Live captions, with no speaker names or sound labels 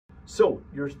So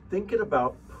you're thinking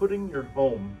about putting your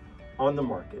home on the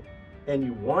market and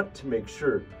you want to make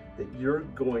sure that you're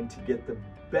going to get the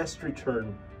best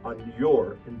return on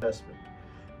your investment.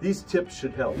 These tips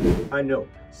should help. I know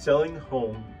selling a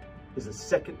home is a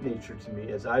second nature to me,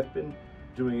 as I've been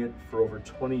doing it for over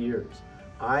 20 years.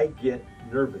 I get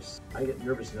nervous. I get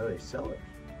nervous now they sell it.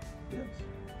 Yes.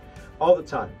 All the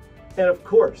time. And of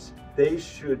course, they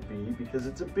should be, because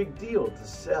it's a big deal to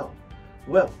sell.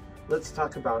 Well, let's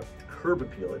talk about curb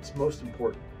appeal. It's most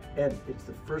important. And it's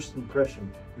the first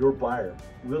impression your buyer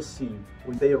will see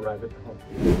when they arrive at the home.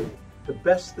 The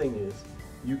best thing is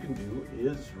you can do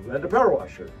is rent a power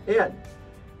washer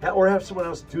or have someone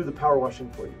else do the power washing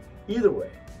for you. Either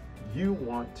way, you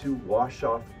want to wash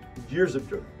off years of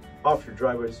dirt off your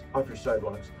driveways, off your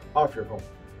sidewalks, off your home.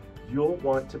 You'll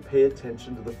want to pay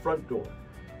attention to the front door.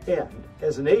 And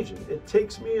as an agent, it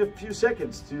takes me a few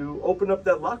seconds to open up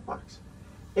that lockbox.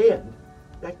 And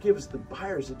that gives the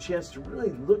buyers a chance to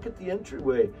really look at the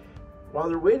entryway while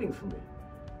they're waiting for me.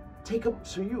 Take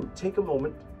a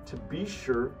moment to be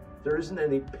sure there isn't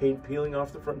any paint peeling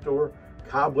off the front door,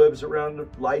 cobwebs around the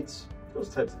lights, those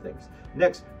types of things.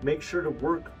 Next, make sure to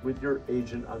work with your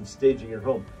agent on staging your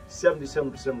home.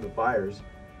 77% of the buyers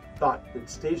thought that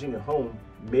staging a home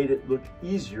made it look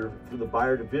easier for the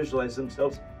buyer to visualize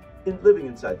themselves in living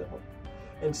inside the home.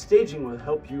 And staging will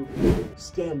help you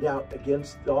stand out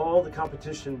against all the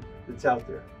competition that's out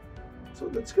there. So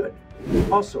that's good.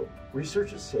 Also,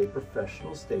 researchers say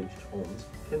professional staged homes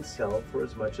can sell for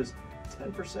as much as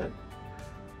 10%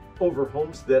 over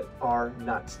homes that are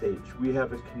not staged. We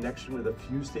have a connection with a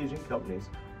few staging companies.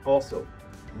 Also,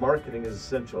 marketing is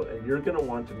essential, and you're going to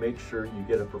want to make sure you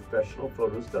get a professional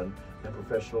photos done and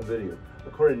professional video.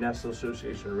 According to National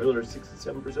Association of Realtors,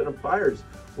 67% of buyers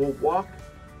will walk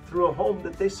through a home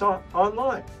that they saw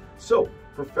online. So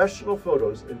professional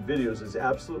photos and videos is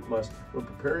absolute must when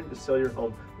preparing to sell your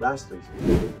home. Lastly,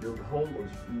 your home was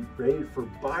ready for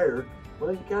buyer.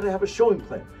 Well, you got to have a showing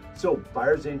plan. So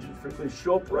buyer's agents frequently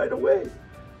show up right away,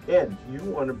 and you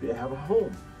want to have a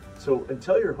home. So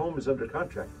until your home is under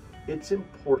contract, it's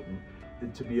important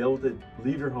to be able to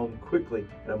leave your home quickly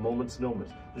at a moment's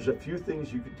notice. There's a few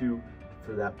things you could do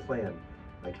for that plan,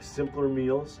 like simpler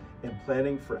meals and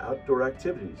planning for outdoor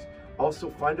activities. Also,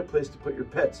 find a place to put your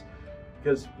pets,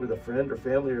 because with a friend or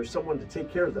family or someone to take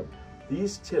care of them.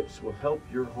 These tips will help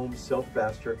your home sell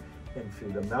faster and for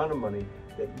the amount of money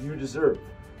that you deserve.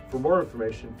 For more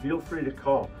information, feel free to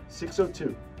call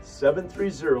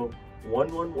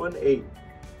 602-730-1118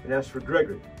 and ask for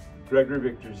Gregory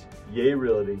Victor's Yay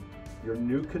Realty, your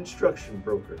new construction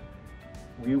broker.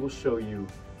 We will show you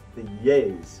the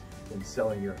yays in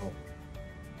selling your home.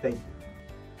 Thank you.